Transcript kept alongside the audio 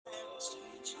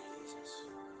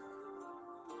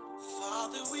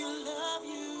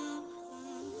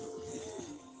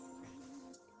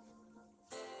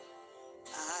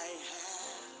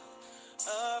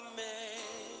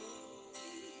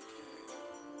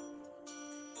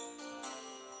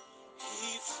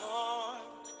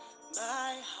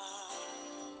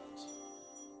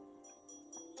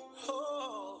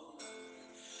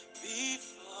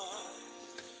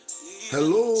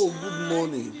Hello, good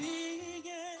morning.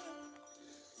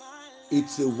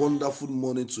 It's a wonderful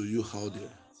morning to you out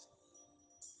there.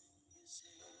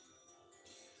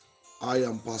 I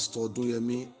am Pastor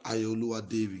Duyemi Ayolua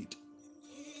David.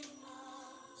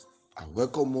 I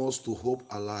welcome us to Hope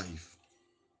Alive.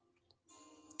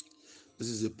 This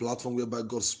is a platform whereby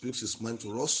God speaks His mind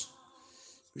to us,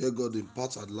 where God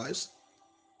imparts our lives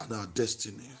and our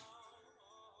destiny.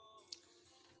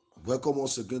 Welcome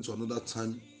us again to another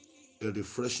time, a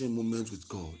refreshing moment with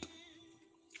God.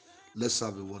 Let's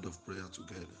have a word of prayer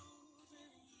together.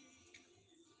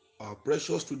 Our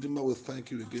precious Redeemer, we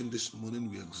thank you again this morning.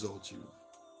 We exalt you.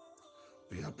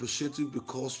 We appreciate you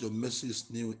because your mercy is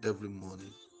new every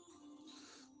morning.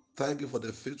 Thank you for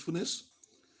the faithfulness.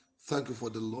 Thank you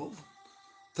for the love.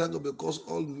 Thank you because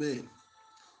all men,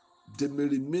 they may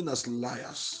remain as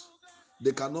liars.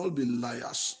 They can all be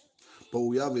liars. But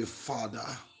we have a Father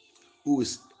who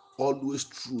is always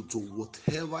true to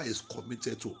whatever is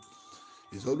committed to.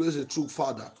 He's always a true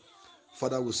Father.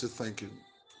 Father, we say thank you.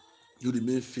 You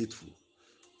remain faithful.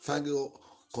 Thank you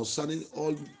concerning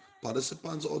all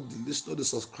participants, all the listeners, the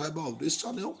subscriber of this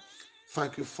channel.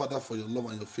 Thank you, Father, for your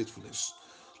love and your faithfulness.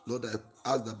 Lord,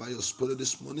 I ask that by your Spirit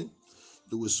this morning,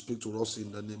 you will speak to us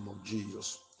in the name of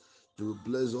Jesus. You will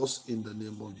bless us in the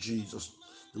name of Jesus.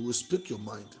 You will speak your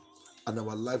mind, and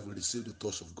our life will receive the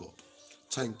touch of God.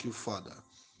 Thank you, Father.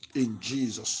 In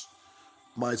Jesus'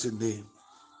 mighty name,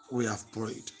 we have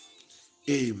prayed.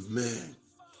 Amen.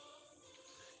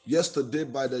 Yesterday,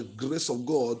 by the grace of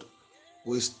God,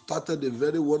 we started a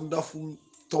very wonderful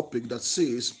topic that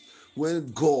says,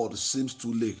 when God seems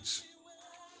too late.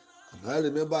 And I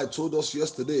remember I told us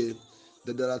yesterday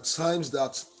that there are times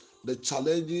that the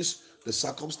challenges, the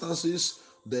circumstances,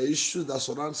 the issues that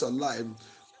surrounds our life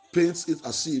paints it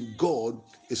as if God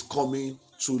is coming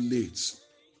too late.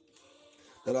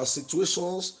 There are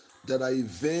situations, there are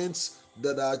events,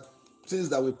 there are things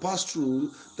that we pass through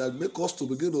that make us to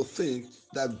begin to think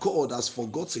that God has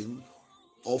forgotten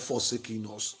or forsaken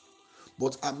us.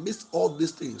 But amidst all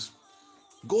these things,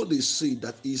 God is saying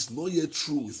that He is not yet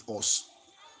through with us.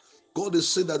 God is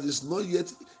saying that He has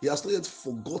not yet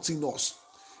forgotten us.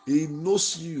 He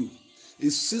knows you.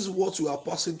 He sees what you are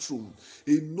passing through.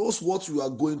 He knows what you are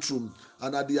going through.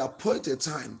 And at the appointed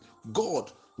time,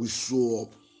 God will show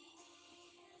up.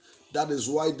 That is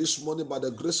why this morning, by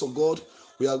the grace of God,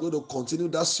 we are going to continue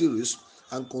that series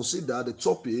and consider the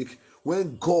topic,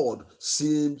 when God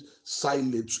seems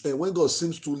silent, and when God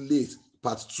seems too late,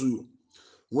 part 2.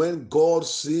 When God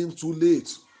seems too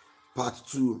late, part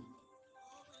 2.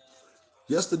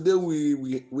 Yesterday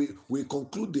we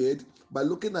concluded by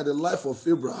looking at the life of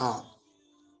Abraham.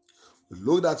 We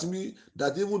looked at me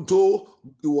that even though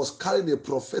he was carrying a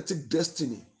prophetic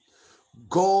destiny,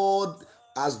 God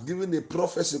has given a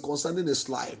prophecy concerning his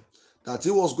life that he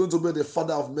was going to be the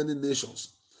father of many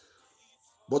nations.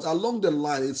 But along the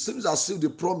line, it seems as if the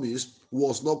promise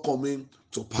was not coming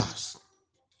to pass.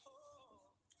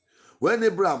 When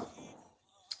Abraham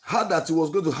heard that he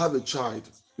was going to have a child,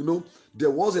 there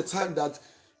was a time that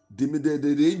the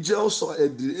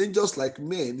angels like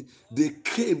men, they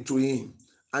came to him,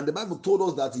 and the Bible told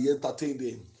us that he entertained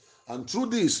them, and through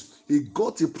this he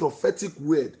got a prophetic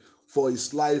word for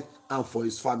his life and for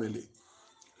his family.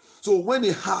 So when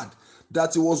he heard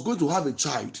that he was going to have a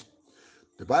child,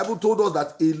 the Bible told us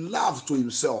that he laughed to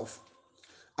himself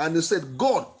and he said,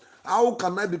 God, how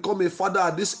can I become a father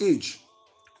at this age?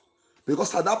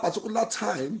 Because at that particular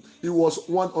time he was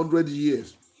 100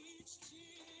 years.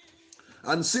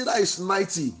 And Sarah is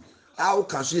 90. How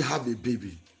can she have a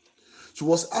baby? She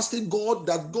was asking God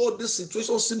that, God, this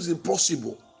situation seems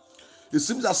impossible. It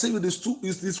seems as if it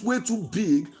is way too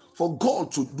big for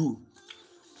God to do.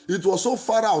 It was so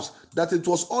far out that it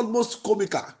was almost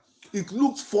comical. It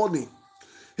looked funny.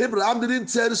 Abraham didn't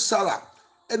tell Sarah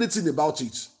anything about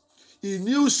it. He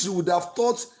knew she would have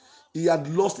thought he had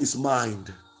lost his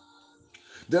mind.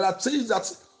 There are things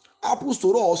that happens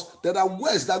to us, there are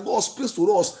words that God speaks to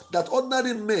us that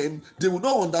ordinary men, they will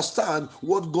not understand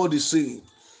what God is saying.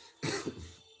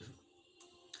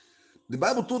 The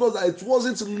Bible told us that it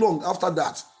wasn't long after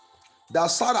that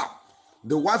Sarah,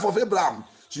 the wife of Abraham,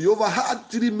 she overheard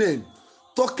 3 men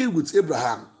talking with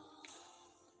Abraham.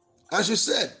 And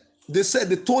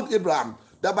they told Abraham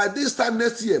that by this time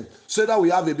next year, Sarah will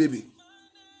have a baby.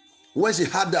 When she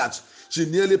heard that, she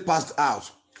nearly passed out.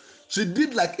 She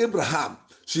did like Abraham.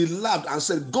 She laughed and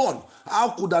said, God, how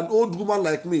could an old woman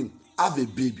like me have a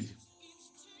baby?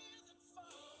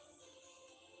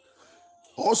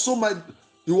 Also,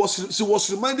 she was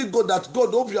reminding God that,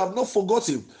 God, hope you have not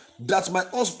forgotten that my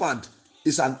husband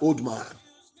is an old man.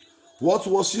 What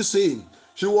was she saying?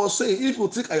 She was saying, if you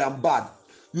think I am bad,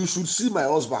 you should see my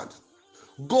husband.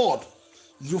 God,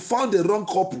 you found the wrong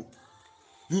couple.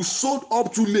 You showed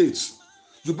up too late.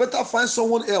 You better find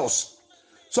someone else.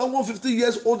 Someone 50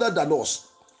 years older than us.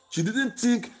 She didn't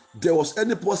think there was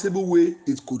any possible way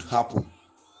it could happen.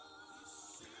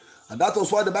 And that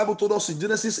was why the Bible told us in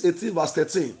Genesis 18 verse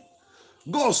 13.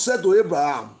 God said to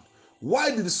Abraham,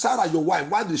 why did Sarah, your wife,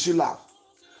 why did she laugh?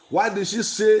 Why did she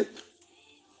say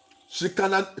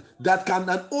can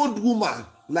an old woman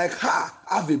like her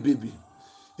have a baby?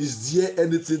 Is there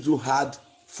anything too hard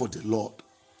for the Lord?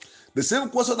 The same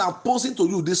question I'm posing to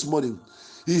you this morning.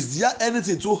 Is there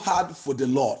anything too hard for the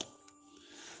Lord?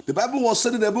 The Bible was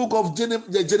said in the book of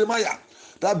Jeremiah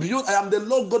that beyond I am the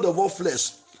Lord God of all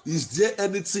flesh. Is there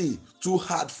anything too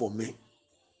hard for me?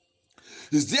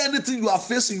 Is there anything you are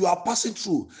facing, you are passing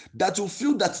through that you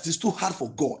feel that it is too hard for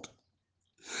God?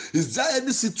 Is there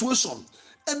any situation,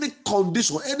 any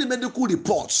condition, any medical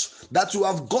reports that you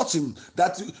have gotten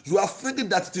that you are thinking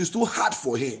that it is too hard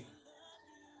for Him?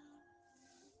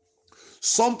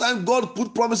 Sometimes God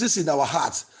put promises in our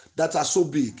hearts that are so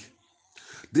big.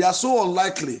 They are so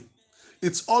unlikely.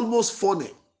 It's almost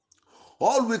funny.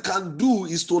 All we can do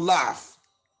is to laugh.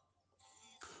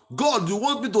 God, you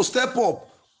want me to step up?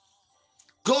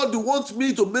 God, you want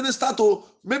me to minister to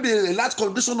maybe a large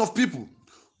congregation of people?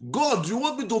 God, you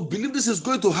want me to believe this is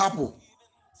going to happen?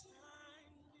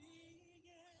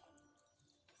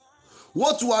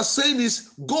 What you are saying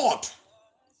is, God,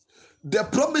 the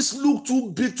promise look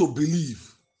too big to believe.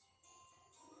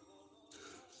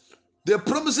 The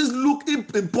promises look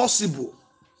impossible.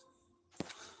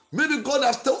 Maybe God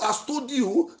has told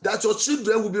you that your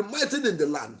children will be mighty in the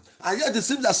land, and yet it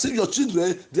seems as if your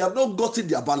children, they have not gotten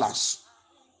their balance.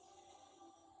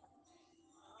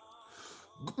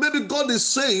 Maybe God is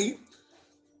saying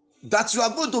that you are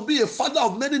going to be a father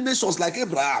of many nations like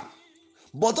Abraham,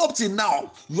 but up till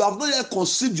now, you have not yet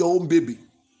conceived your own baby.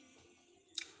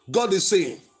 God is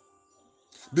saying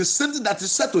the same thing that He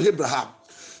said to Abraham.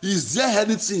 Is there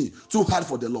anything too hard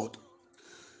for the Lord?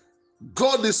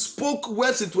 God spoke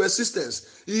words into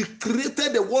existence. He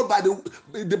created the world by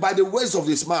the words of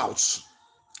His mouth.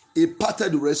 He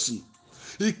parted the Red Sea.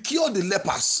 He cured the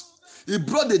lepers. He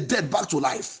brought the dead back to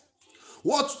life.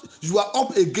 What you are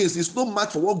up against is no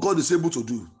match for what God is able to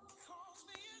do.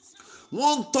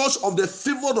 One touch of the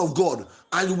favor of God,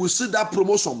 and you will see that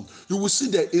promotion. You will see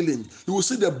the healing. You will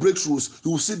see the breakthroughs.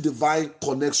 You will see divine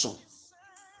connection.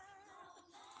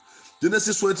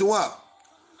 Genesis 21.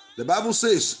 The Bible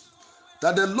says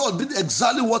that the Lord did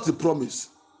exactly what He promised.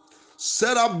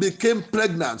 Sarah became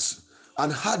pregnant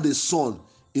and had a son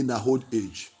in her old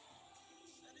age.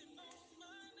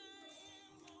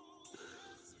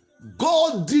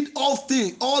 God did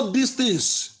all these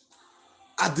things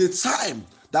at the time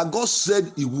that God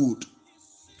said He would.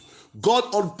 God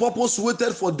on purpose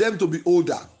waited for them to be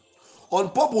older. On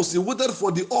purpose, He waited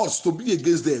for the odds to be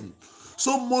against them.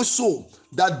 So much so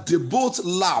that they both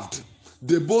laughed.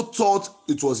 They both thought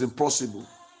it was impossible.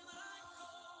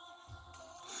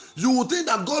 You would think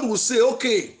that God will say,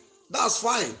 okay, that's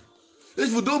fine.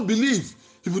 If you don't believe,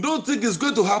 if you don't think it's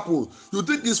going to happen, you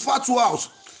think it's far too out,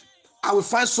 I will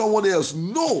find someone else.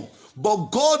 No,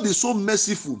 but God is so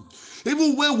merciful.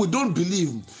 Even when we don't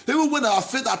believe, even when our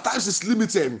faith at times is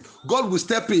limited, God will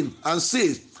step in and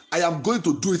say, I am going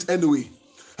to do it anyway.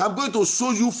 I'm going to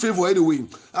show you favor anyway.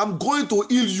 I'm going to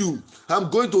heal you. I'm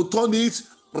going to turn it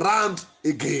round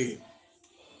again.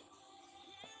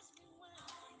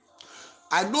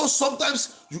 I know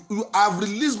sometimes you have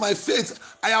released my faith.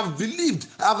 I have believed,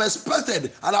 I have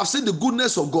expected, and I've seen the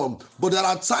goodness of God. But there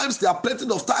are plenty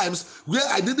of times where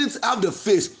I didn't have the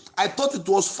faith. I thought it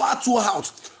was far too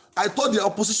out. I thought the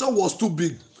opposition was too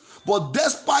big. But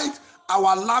despite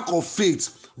our lack of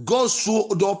faith, God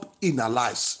showed up in our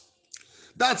lives.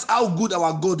 That's how good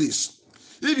our God is.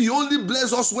 If He only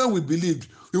blessed us when we believed,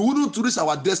 we wouldn't reach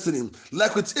our destiny.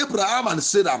 Like with Abraham and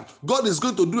Sarah, God is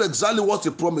going to do exactly what He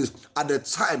promised at the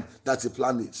time that He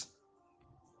planned it.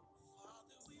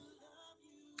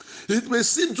 It may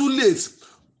seem too late,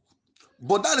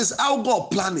 but that is how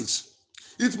God planned it.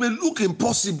 It may look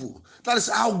impossible. That is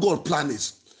how God planned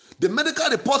it. The medical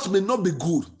report may not be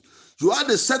good. You had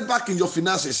a setback in your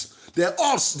finances. The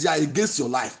odds, they are against your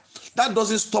life. That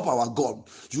doesn't stop our God.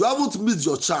 You haven't missed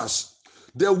your chance.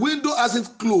 The window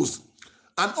hasn't closed.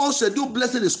 An unscheduled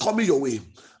blessing is coming your way.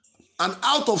 An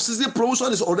out of season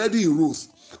promotion is already in route.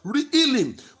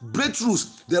 Healing,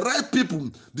 breakthroughs, the right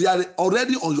people, they are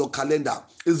already on your calendar.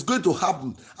 It's going to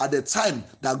happen at the time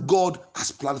that God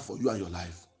has planned for you and your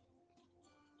life.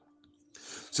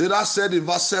 Sarah said in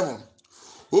verse 7,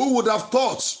 who would have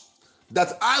thought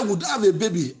that I would have a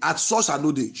baby at such an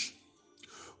old age.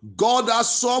 God has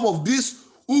some of these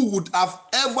who would have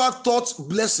ever thought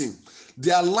blessing.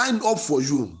 They are lined up for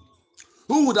you.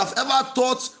 Who would have ever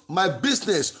thought my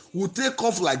business would take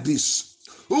off like this?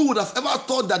 Who would have ever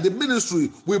thought that the ministry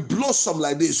will blossom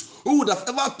like this? Who would have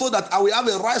ever thought that I will have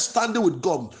a right standing with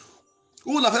God?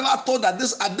 Who would have ever thought that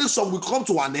this addiction will come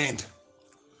to an end?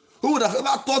 Who would have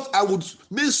ever thought I would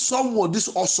meet someone this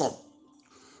awesome?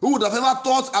 Who would have ever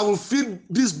thought I would feel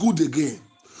this good again?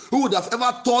 Who would have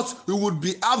ever thought we would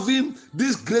be having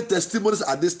these great testimonies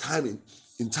at this time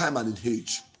in time and in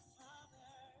age?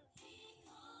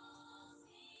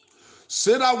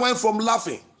 Sarah went from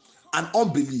laughing and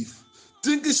unbelief,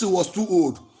 thinking she was too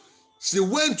old. She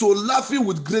went to laughing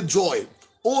with great joy,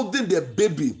 holding the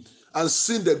baby and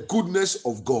seeing the goodness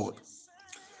of God.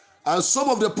 And some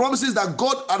of the promises that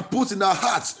God had put in our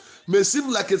hearts may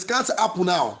seem like it can't happen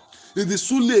now. It is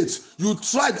too late. You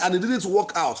tried and it didn't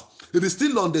work out. It is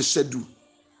still on the schedule.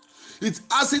 It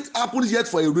hasn't happened yet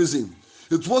for a reason.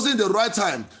 It wasn't the right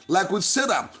time. Like with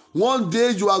Sarah, one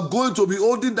day you are going to be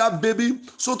holding that baby,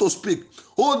 so to speak,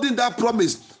 holding that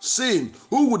promise, saying,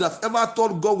 who would have ever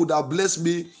thought God would have blessed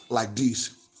me like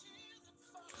this?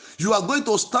 You are going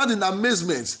to stand in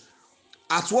amazement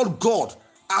at what God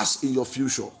has in your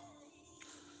future.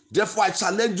 Therefore, I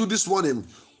challenge you this morning.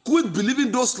 Quit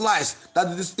believing those lies that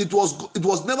it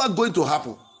was never going to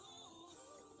happen.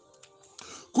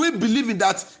 Quit believing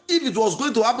that if it was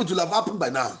going to happen, it would have happened by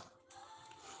now.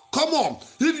 Come on,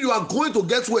 if you are going to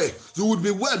get well, you would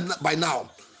be well by now.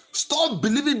 Stop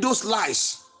believing those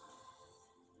lies.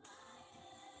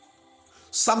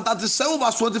 Psalm 37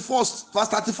 verse 24, verse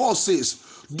 34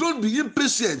 says, don't be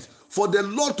impatient for the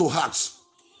Lord to act.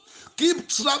 Keep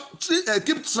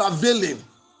traveling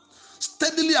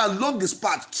steadily along his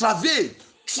path.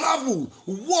 Travel,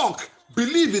 walk,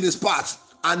 believe in his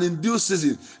path, and in due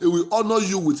season, he will honor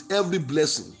you with every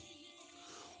blessing.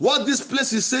 What this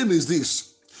place is saying is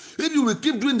this: if you will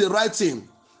keep doing the right thing,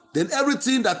 then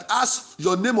everything that has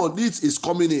your name on it is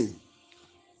coming in.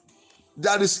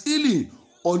 There is healing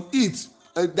on it.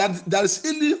 There is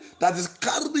healing that is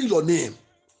carrying your name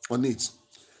on it.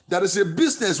 There is a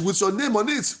business with your name on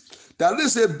it. There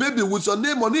is a baby with your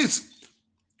name on it.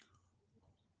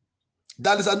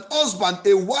 There is an husband,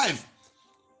 a wife,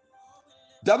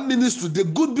 that ministry, the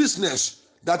good business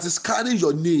that is carrying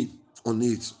your name on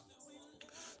it.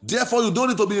 Therefore, you don't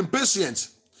need to be impatient.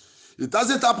 It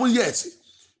hasn't happened yet.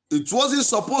 It wasn't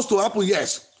supposed to happen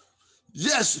yet.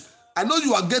 Yes, I know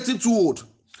you are getting too old.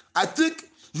 I think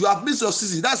you have missed your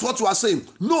season. That's what you are saying.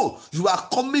 No, you are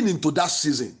coming into that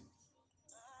season.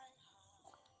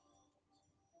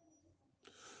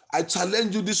 I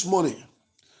challenge you this morning.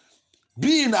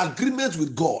 Be in agreement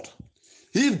with God.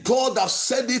 If God has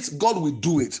said it, God will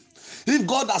do it. If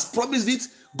God has promised it,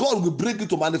 God will bring it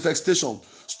to manifestation.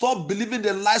 Stop believing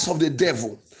the lies of the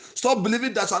devil. Stop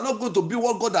believing that you are not going to be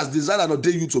what God has designed and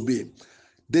ordained you to be.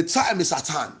 The time is at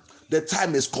hand. The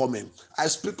time is coming. I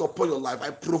speak upon your life.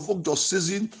 I provoke your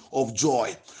season of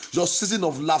joy, your season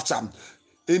of laughter.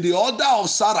 In the order of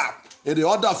Sarah, in the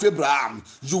order of Abraham,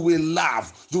 you will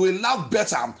laugh. You will laugh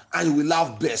better and you will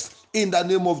laugh best. In the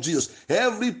name of Jesus,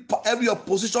 every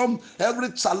opposition, every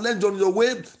challenge on your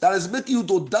way that is making you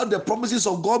to doubt the promises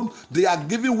of God, they are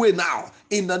giving way now.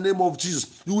 In the name of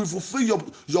Jesus, you will fulfill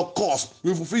your cause.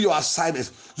 You will fulfill your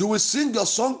assignment. You will sing your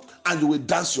song and you will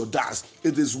dance your dance.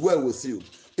 It is well with you.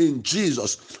 In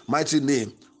Jesus' mighty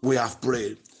name, we have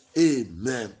prayed.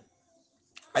 Amen.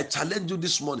 I challenge you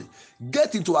this morning.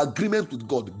 Get into agreement with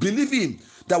God. Believe Him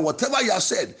that whatever He has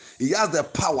said, He has the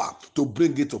power to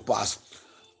bring it to pass.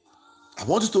 I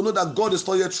want you to know that God is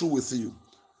not yet through with you.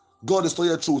 God is not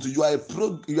yet through with you. You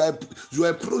are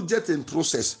a project in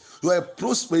process. You are a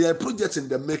project in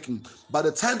the making. By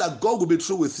the time that God will be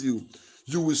through with you,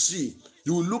 you will see.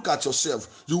 You will look at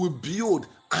yourself. You will build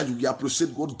and you will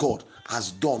appreciate what God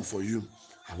has done for you.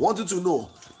 I want you to know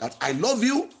that I love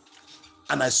you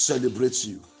and I celebrate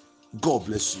you. God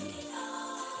bless you.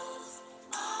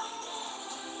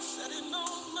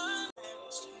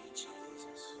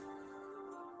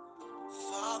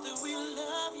 Father, we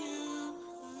love you.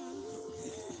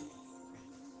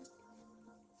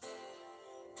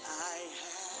 I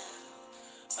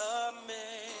have a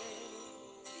maker.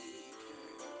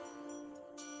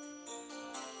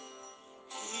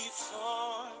 He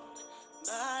formed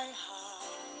my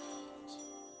heart.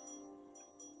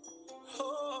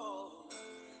 Oh,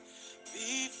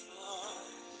 before.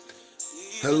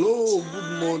 Hello,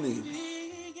 good morning.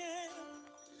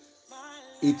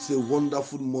 It's a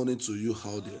wonderful morning to you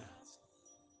out there.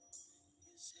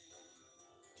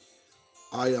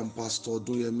 I am Pastor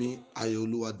Duyemi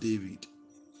Ayolua David.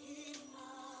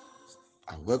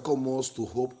 I welcome us to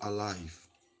Hope Alive.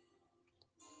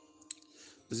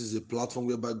 This is a platform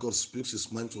whereby God speaks His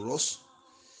mind to us,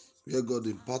 where God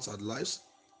imparts our lives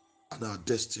and our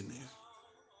destiny.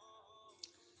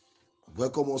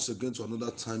 Welcome us again to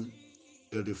another time,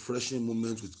 a refreshing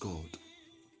moment with God.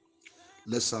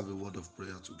 Let's have a word of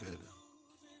prayer together.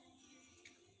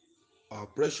 Our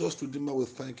precious Redeemer, we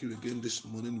thank you again this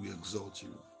morning. We exalt you.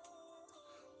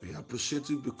 We appreciate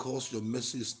you because your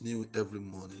mercy is new every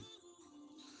morning.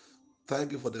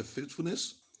 Thank you for the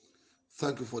faithfulness.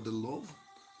 Thank you for the love.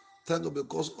 Thank you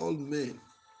because all men,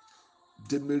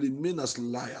 they may remain as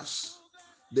liars.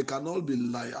 They can all be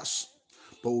liars.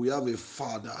 But we have a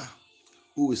Father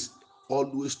who is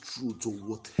always true to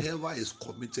whatever is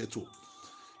committed to.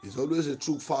 He's always a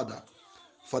true Father.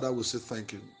 Father, we say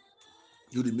thank you.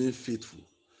 You remain faithful.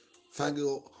 Thank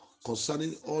you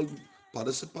concerning all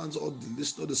participants, all the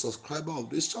listeners, the subscriber of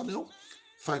this channel.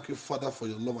 Thank you, Father, for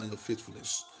your love and your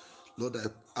faithfulness. Lord, I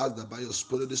ask that by your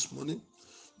Spirit this morning,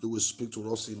 you will speak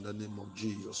to us in the name of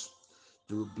Jesus.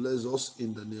 You will bless us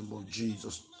in the name of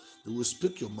Jesus. You will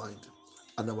speak your mind,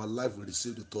 and our life will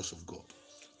receive the touch of God.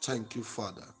 Thank you,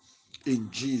 Father. In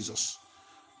Jesus'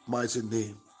 mighty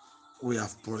name, we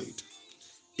have prayed.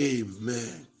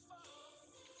 Amen.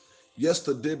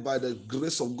 Yesterday, by the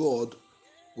grace of God,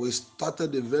 we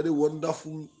started a very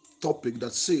wonderful topic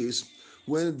that says,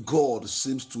 when God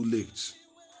seems too late.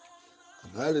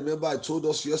 And I remember I told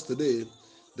us yesterday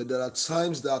that there are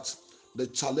times that the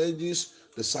challenges,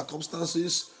 the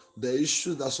circumstances, the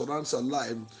issues that surrounds our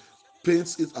life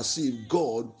paints it as if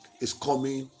God is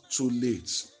coming too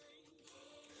late.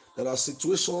 There are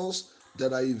situations,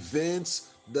 there are events,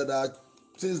 there are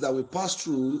things that we pass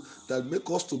through that make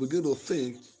us to begin to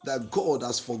think that God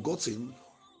has forgotten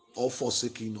or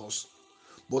forsaken us.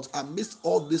 But amidst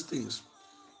all these things,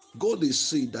 God is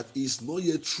saying that He is not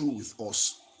yet through with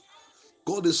us.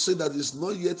 God is saying that He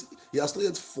has not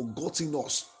yet forgotten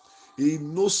us. He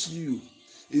knows you.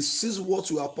 He sees what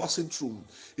you are passing through.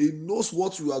 He knows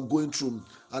what you are going through.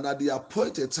 And at the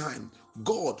appointed time,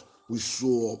 God will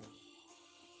show up.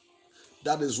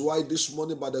 That is why this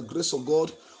morning, by the grace of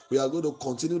God, we are going to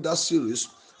continue that series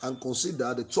and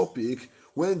consider the topic,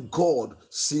 when God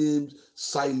seems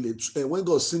silent, and when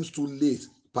God seems too late,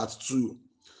 part 2.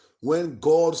 When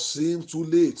God seems too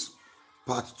late,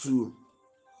 part 2.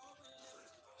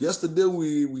 Yesterday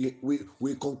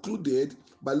we concluded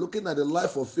by looking at the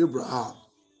life of Abraham.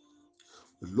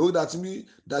 We looked at me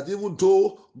that even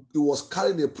though he was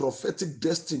carrying a prophetic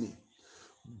destiny,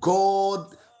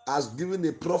 God has given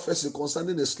a prophecy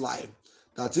concerning his life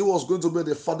that he was going to be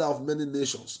the father of many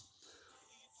nations.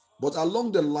 But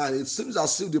along the line, it seems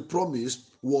as if the promise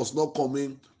was not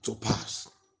coming to pass.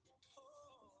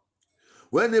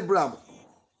 When Abraham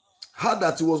heard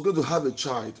that he was going to have a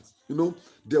child,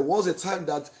 there was a time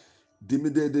that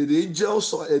the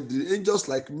angels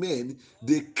like men,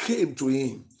 they came to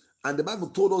him, and the Bible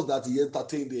told us that he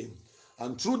entertained them,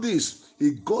 and through this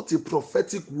he got a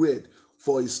prophetic word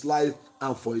for his life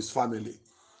and for his family.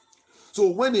 So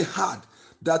when he heard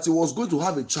that he was going to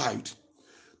have a child,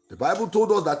 the Bible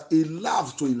told us that he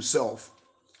laughed to himself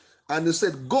and he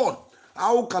said, God,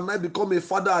 how can I become a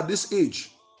father at this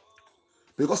age?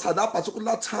 Because at that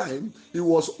particular time he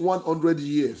was 100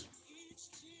 years.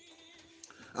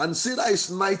 And Sarah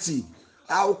is 90.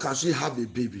 How can she have a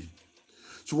baby?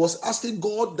 She was asking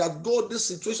God that, God, this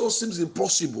situation seems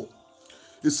impossible.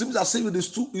 It seems as if it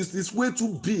is way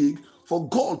too big for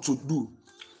God to do.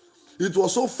 It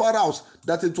was so far out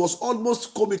that it was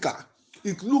almost comical.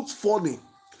 It looked funny.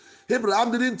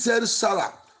 Abraham didn't tell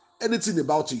Sarah anything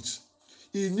about it.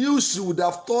 He knew she would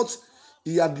have thought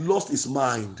he had lost his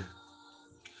mind.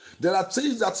 There are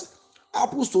things that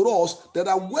happens to us, there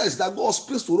are words that God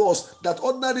speaks to us that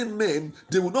ordinary men,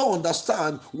 they will not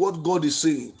understand what God is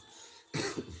saying.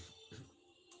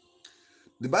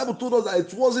 The Bible told us that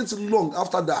it wasn't long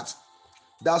after that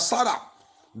Sarah,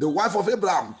 the wife of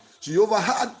Abraham, she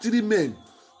overheard 3 men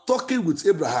talking with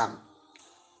Abraham.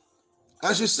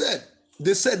 And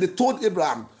they told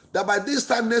Abraham that by this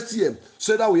time next year,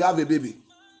 Sarah will have a baby.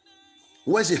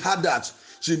 When she heard that,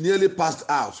 she nearly passed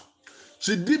out.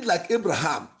 She did like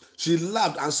Abraham. She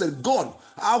laughed and said, God,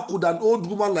 how could an old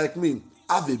woman like me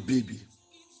have a baby?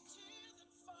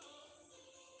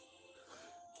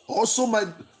 Also,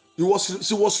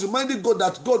 she was reminding God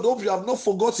that, God, hope you have not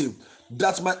forgotten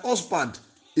that my husband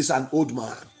is an old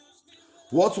man.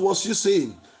 What was she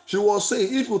saying? She was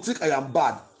saying, if you think I am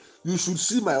bad, you should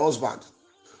see my husband.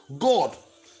 God,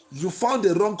 you found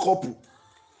the wrong couple.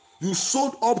 You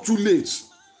showed up too late.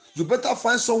 You better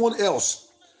find someone else.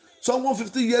 someone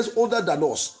 50 years older than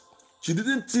us. She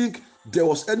didn't think there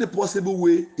was any possible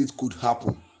way it could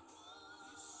happen.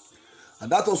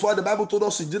 And that was why the Bible told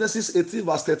us in Genesis 18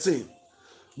 verse 13,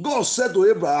 God said to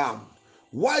Abraham,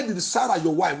 why did Sarah,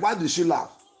 your wife, why did she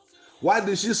laugh? Why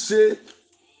did she say,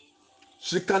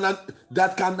 can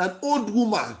an old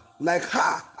woman like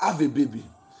her have a baby?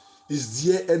 Is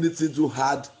there anything too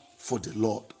hard for the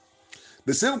Lord?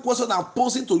 The same question I'm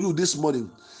posing to you this morning.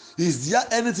 Is there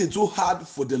anything too hard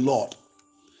for the Lord?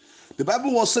 The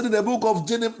Bible was said in the book of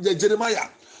Jeremiah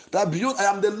that beyond I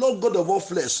am the Lord God of all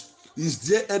flesh. Is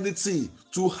there anything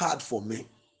too hard for me?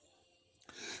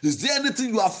 Is there anything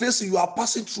you are facing, you are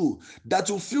passing through, that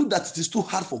you feel that it is too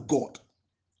hard for God?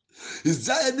 Is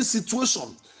there any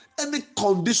situation, any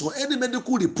condition, any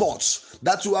medical reports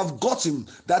that you have gotten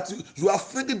that you are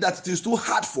thinking that it is too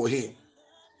hard for Him?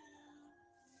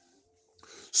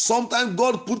 Sometimes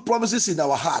God put promises in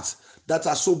our hearts that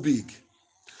are so big.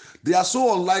 They are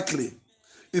so unlikely.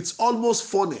 It's almost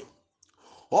funny.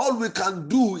 All we can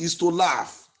do is to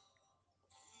laugh.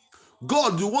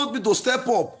 God, you want me to step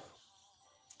up?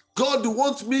 God, you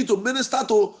want me to minister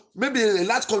to maybe a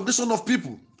large congregation of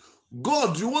people?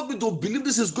 God, you want me to believe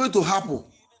this is going to happen?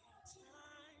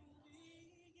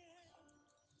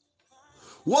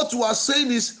 What you are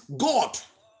saying is, God,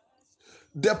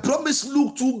 the promise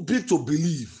look too big to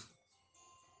believe.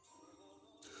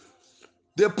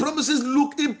 The promises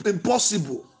look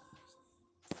impossible.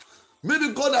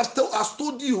 Maybe God has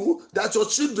told you that your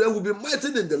children will be mighty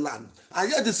in the land,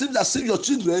 and yet it seems as if your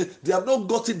children, they have not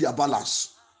gotten their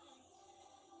balance.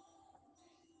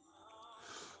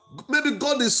 Maybe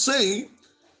God is saying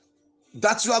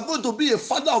that you are going to be a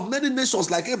father of many nations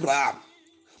like Abraham,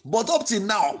 but up till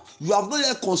now, you have not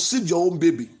yet conceived your own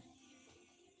baby.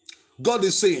 God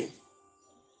is saying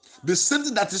the same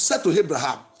thing that He said to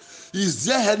Abraham. Is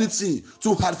there anything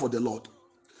too hard for the Lord?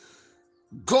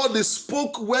 God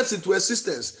spoke words into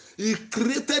existence. He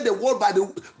created the world by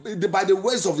the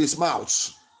words of His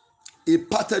mouth. He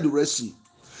parted the Red Sea.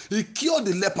 He cured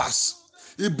the lepers.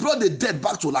 He brought the dead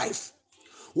back to life.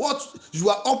 What you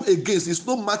are up against is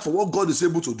no match for what God is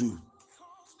able to do.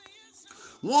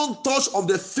 One touch of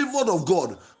the favor of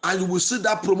God, and you will see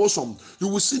that promotion. You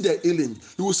will see the healing.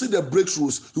 You will see the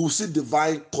breakthroughs. You will see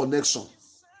divine connection.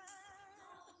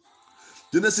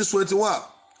 Genesis 21.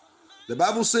 The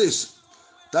Bible says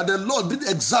that the Lord did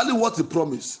exactly what He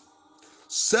promised.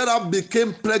 Sarah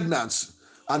became pregnant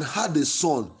and had a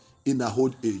son in her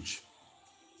old age.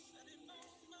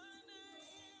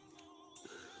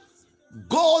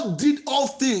 God did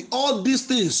all these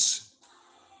things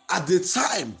at the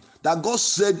time that God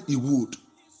said He would.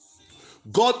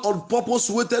 God on purpose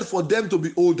waited for them to be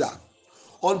older.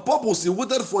 On purpose, He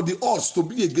waited for the odds to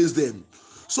be against them.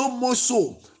 So much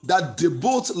so that they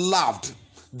both laughed.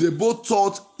 They both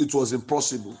thought it was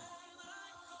impossible.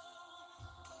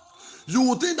 You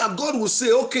would think that God will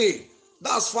say, okay,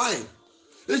 that's fine.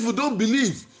 If you don't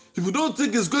believe, if you don't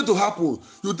think it's going to happen,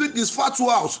 you think it's far too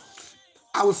out,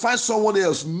 I will find someone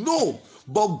else. No,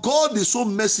 but God is so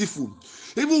merciful.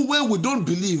 Even when we don't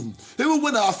believe, even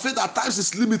when our faith at times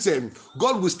is limited,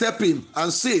 God will step in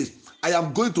and say, I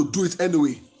am going to do it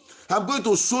anyway. I'm going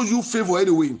to show you favor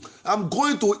anyway. I'm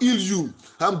going to heal you.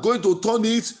 I'm going to turn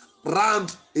it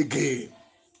round again.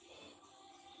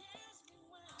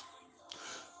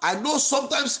 I know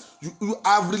sometimes you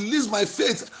have released my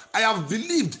faith. I have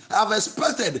believed, I have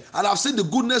expected, and I've seen the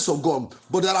goodness of God.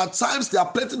 But there are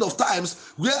plenty of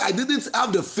times where I didn't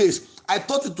have the faith. I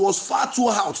thought it was far too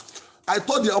out. I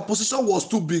thought the opposition was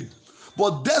too big.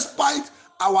 But despite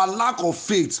our lack of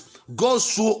faith, God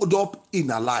showed up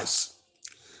in our lives.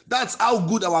 That's how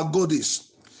good our God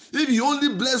is. If He only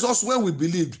blessed us when we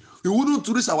believed, we wouldn't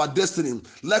reach our destiny.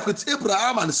 Like with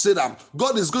Abraham and Sarah,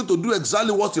 God is going to do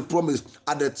exactly what He promised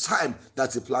at the time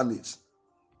that He planned it.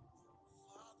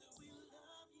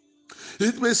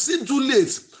 It may seem too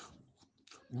late,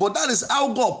 but that is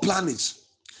how God planned it.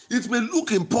 It may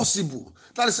look impossible.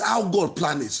 That is how God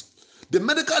planned it. The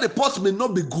medical report may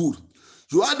not be good.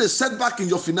 You had a setback in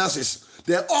your finances.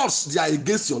 The odds, they are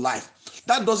against your life.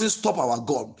 That doesn't stop our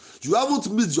God. You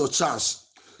haven't missed your chance.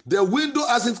 The window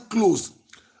hasn't closed.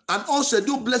 An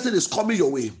unscheduled blessing is coming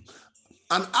your way.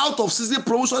 An out of season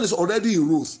promotion is already in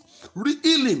route.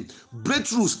 Healing,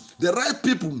 breakthroughs, the right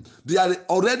people, they are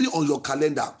already on your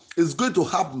calendar. It's going to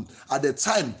happen at the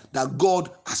time that God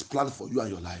has planned for you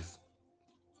and your life.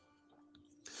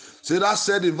 Sarah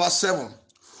said in verse 7,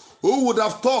 who would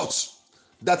have thought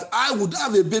that I would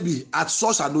have a baby at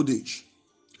such an old age?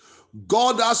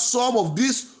 God has some of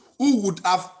these who would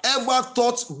have ever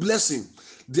thought blessing.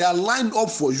 They are lined up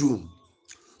for you.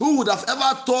 Who would have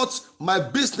ever thought my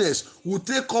business would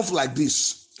take off like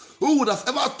this? Who would have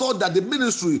ever thought that the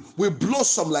ministry will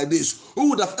blossom like this? Who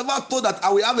would have ever thought that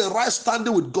I will have a right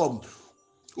standing with God?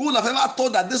 Who would have ever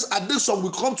thought that this addiction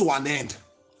will come to an end?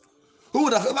 Who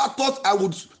would have ever thought I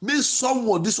would meet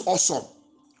someone this awesome?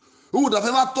 Who would have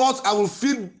ever thought I would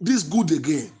feel this good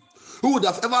again? Who would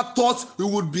have ever thought we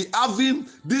would be having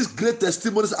these great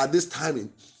testimonies at this time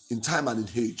in time and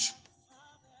in age?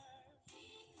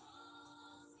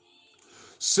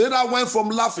 Sarah went from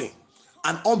laughing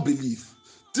and unbelief,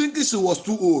 thinking she was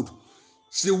too old.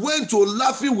 She went to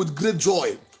laughing with great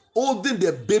joy, holding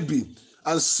the baby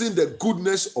and seeing the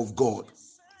goodness of God.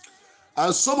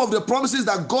 And some of the promises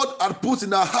that God had put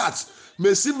in our hearts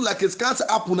may seem like it can't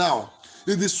happen now.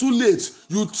 It is too late.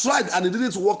 You tried and it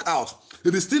didn't work out.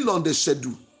 It is still on the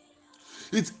schedule.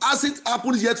 It hasn't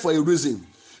happened yet for a reason.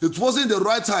 It wasn't the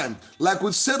right time. Like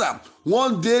with Sarah,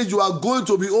 one day you are going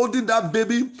to be holding that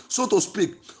baby, so to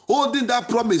speak, holding that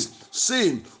promise,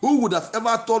 saying, who would have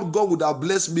ever thought God would have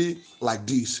blessed me like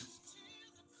this?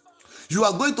 You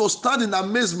are going to stand in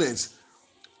amazement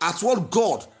at what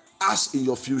God has in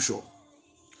your future.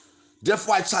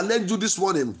 Therefore, I challenge you this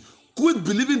morning. Quit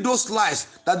believing those lies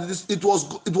that it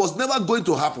was never going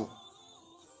to happen.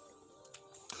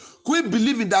 Quit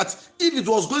believing that if it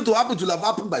was going to happen, it will have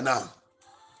happened by now.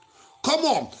 Come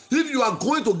on, if you are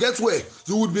going to get well,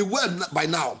 you would be well by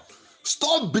now.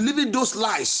 Stop believing those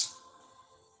lies.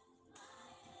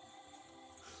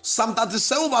 Psalm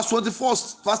 37 verse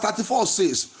 34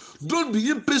 says, don't be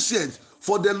impatient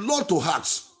for the Lord to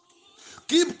act.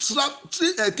 Keep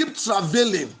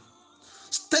traveling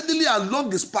steadily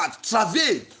along his path.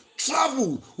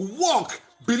 Travel, walk,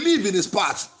 believe in his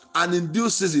path, and in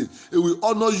due season, he will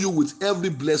honor you with every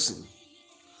blessing.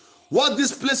 What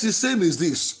this place is saying is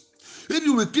this: if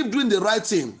you will keep doing the right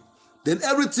thing, then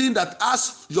everything that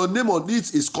has your name on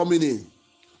it is coming in.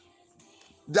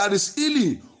 There is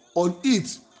healing on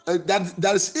it.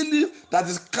 There is healing that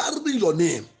is carrying your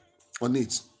name on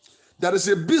it. There is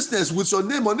a business with your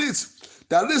name on it.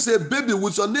 There is a baby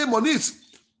with your name on it.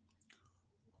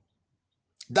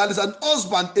 There is an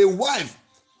husband, a wife,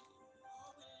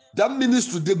 that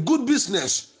ministry, the good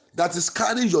business that is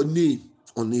carrying your name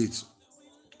on it.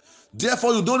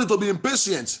 Therefore, you don't need to be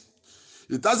impatient.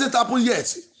 It hasn't happened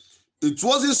yet. It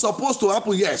wasn't supposed to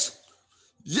happen yet.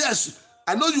 Yes,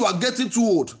 I know you are getting too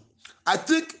old. I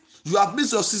think you have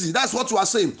missed your season. That's what you are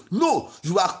saying. No,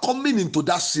 you are coming into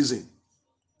that season.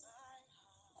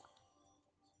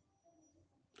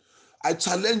 I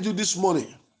challenge you this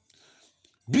morning.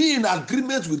 Be in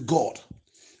agreement with God.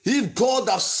 If God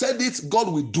has said it, God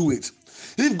will do it.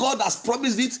 If God has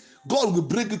promised it, God will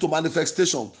bring it to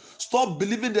manifestation. Stop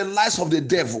believing the lies of the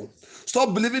devil.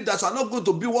 Stop believing that you are not going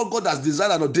to be what God has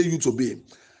designed and ordained you to be.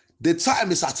 The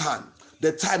time is at hand.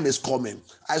 The time is coming.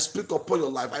 I speak upon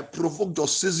your life. I provoke your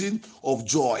season of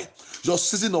joy, your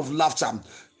season of laughter.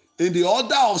 In the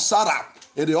order of Sarah,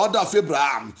 in the order of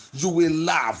Abraham, you will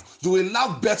laugh. You will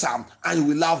laugh better and you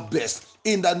will laugh best.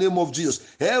 In the name of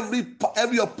Jesus,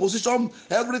 every opposition,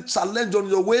 every challenge on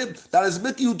your way that is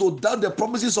making you to doubt the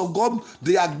promises of God,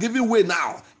 they are giving way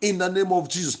now. In the name of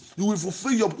Jesus, you will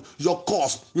fulfill your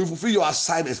cause. You will fulfill your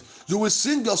assignment. You will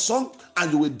sing your song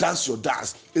and you will dance your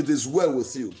dance. It is well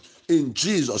with you. In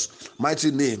Jesus' mighty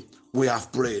name, we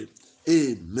have prayed.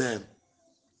 Amen.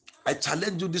 I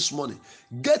challenge you this morning.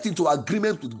 Get into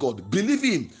agreement with God. Believe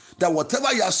Him that whatever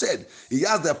He has said, He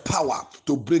has the power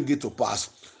to bring it to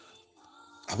pass.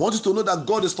 I want you to know that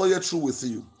God is not yet through with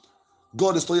you.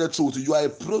 God is not yet through with you. You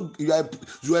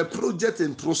are a project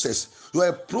in process. You are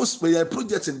a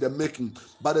project in the making.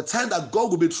 By the time that God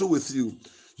will be through with you,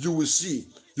 you will see.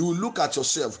 You will look at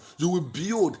yourself. You will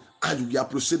build and you will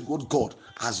appreciate what God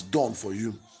has done for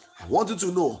you. I want you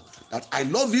to know that I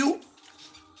love you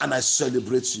and I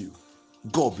celebrate you.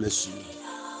 God bless you.